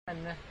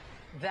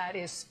that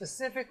is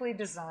specifically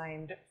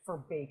designed for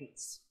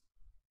babies.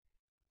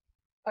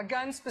 A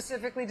gun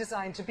specifically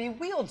designed to be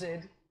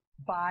wielded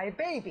by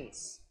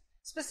babies.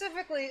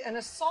 Specifically, an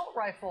assault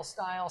rifle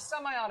style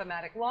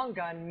semi-automatic long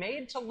gun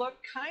made to look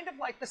kind of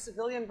like the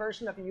civilian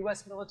version of a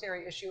US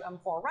military issue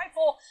M4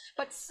 rifle,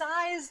 but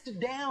sized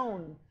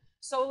down.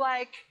 So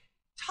like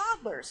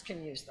toddlers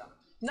can use them.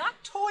 Not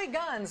toy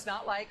guns,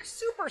 not like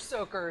super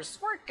soakers,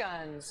 squirt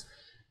guns,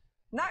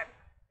 not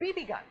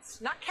BB guns,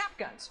 not cap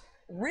guns.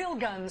 Real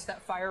guns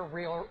that fire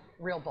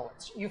real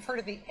bullets. You've heard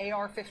of the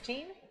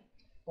AR-15?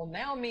 Well,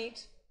 now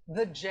meet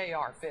the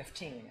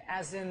JR-15,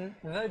 as in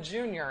the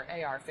junior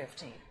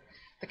AR-15.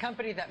 The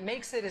company that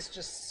makes it is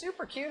just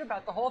super cute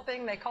about the whole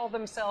thing. They call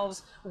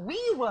themselves We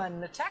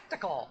One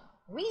Tactical.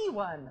 We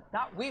One,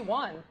 not We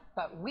Won,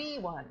 but We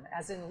One,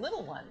 as in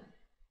little one.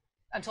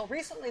 Until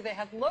recently, they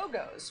had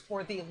logos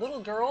for the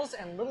little girls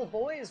and little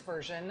boys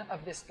version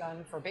of this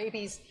gun for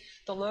babies.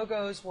 The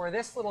logos were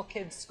this little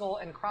kid's skull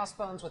and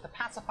crossbones with a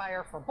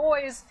pacifier for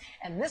boys,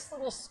 and this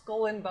little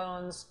skull and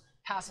bones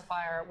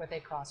pacifier with a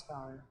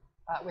crossbone,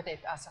 with a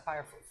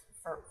pacifier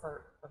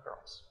for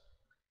girls.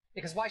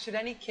 Because why should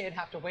any kid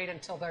have to wait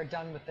until they're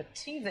done with the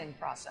teething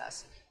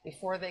process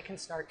before they can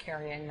start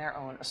carrying their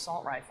own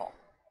assault rifle?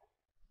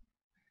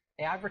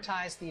 They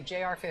advertised the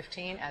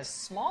JR-15 as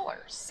smaller,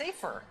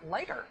 safer,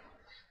 lighter.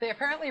 They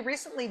apparently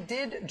recently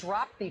did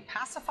drop the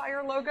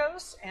pacifier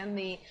logos and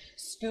the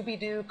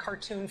Scooby-Doo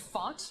cartoon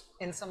font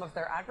in some of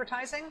their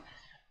advertising,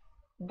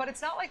 but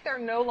it's not like they're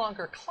no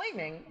longer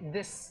claiming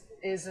this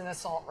is an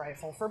assault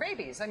rifle for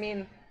babies. I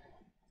mean,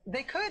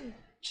 they could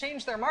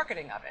change their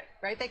marketing of it,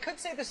 right? They could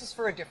say this is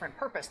for a different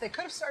purpose. They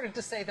could have started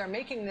to say they're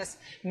making this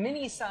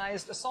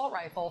mini-sized assault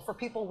rifle for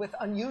people with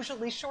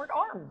unusually short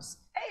arms.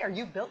 Hey, are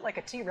you built like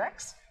a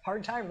T-Rex?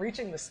 Hard time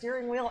reaching the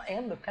steering wheel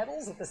and the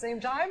pedals at the same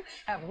time?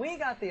 Have we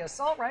got the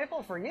assault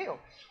rifle for you?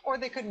 Or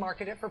they could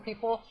market it for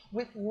people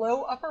with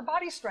low upper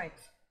body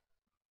strength.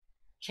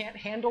 Can't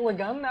handle a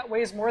gun that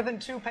weighs more than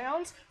 2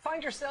 pounds?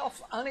 Find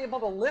yourself unable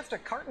to lift a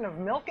carton of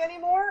milk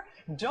anymore?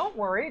 Don't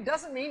worry,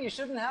 doesn't mean you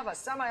shouldn't have a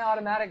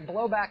semi-automatic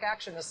blowback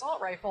action assault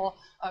rifle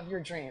of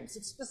your dreams.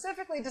 It's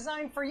specifically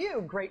designed for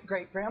you,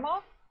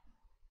 great-great-grandma.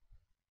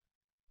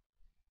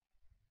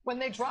 When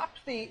they dropped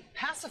the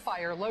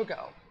pacifier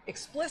logo,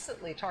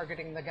 explicitly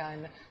targeting the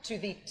gun to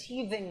the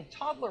teething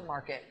toddler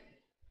market,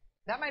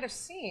 that might have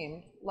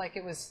seemed like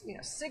it was,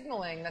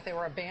 signaling that they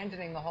were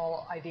abandoning the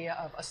whole idea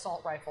of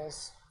assault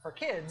rifles for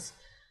kids,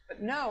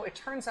 but no, it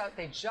turns out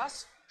they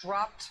just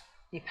dropped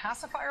the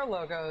pacifier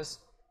logos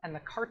and the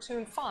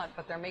cartoon font,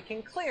 but they're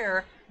making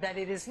clear that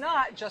it is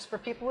not just for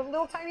people with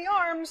little tiny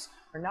arms,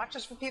 or not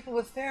just for people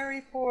with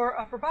very poor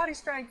upper body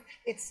strength.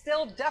 It's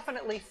still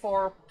definitely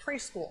for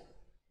preschool.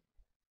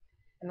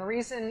 And the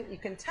reason you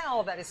can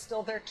tell that is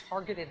still their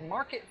targeted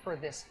market for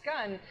this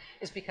gun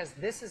is because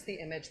this is the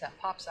image that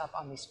pops up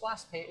on the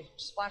splash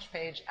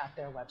page at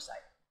their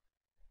website.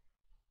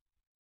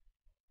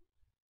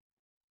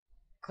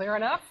 Clear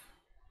enough?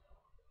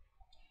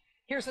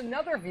 Here's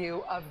another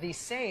view of the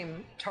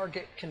same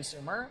target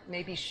consumer.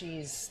 Maybe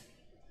she's,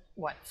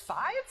 what, 5?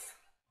 I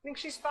think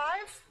she's 5.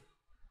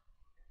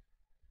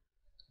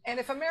 And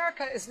if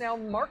America is now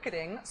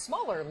marketing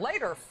smaller,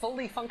 lighter,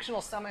 fully functional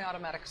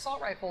semi-automatic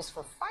assault rifles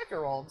for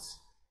 5-year-olds,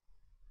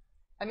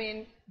 I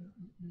mean,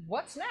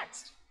 what's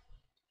next?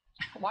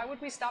 Why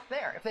would we stop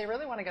there? If they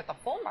really want to get the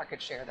full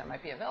market share that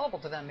might be available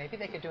to them, maybe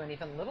they could do an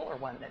even littler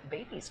one that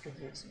babies could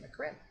use in the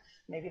crib.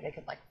 Maybe they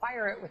could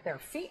fire it with their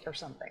feet or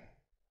something.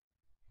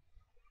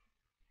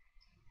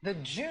 The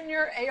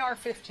junior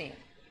AR-15,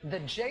 the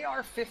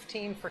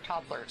JR-15 for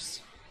toddlers,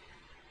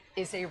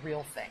 is a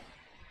real thing.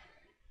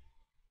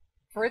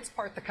 For its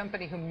part, the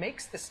company who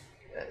makes this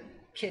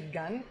kid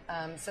gun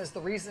says the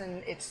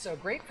reason it's so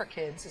great for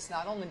kids is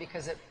not only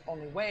because it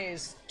only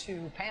weighs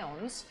 2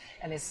 pounds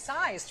and is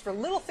sized for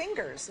little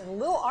fingers and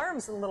little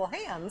arms and little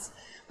hands,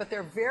 but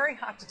they're very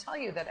hot to tell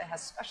you that it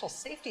has special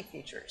safety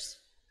features.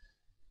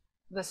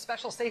 The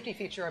special safety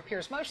feature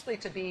appears mostly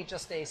to be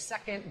just a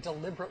second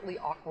deliberately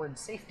awkward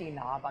safety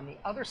knob on the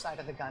other side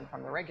of the gun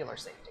from the regular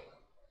safety.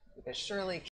 Because surely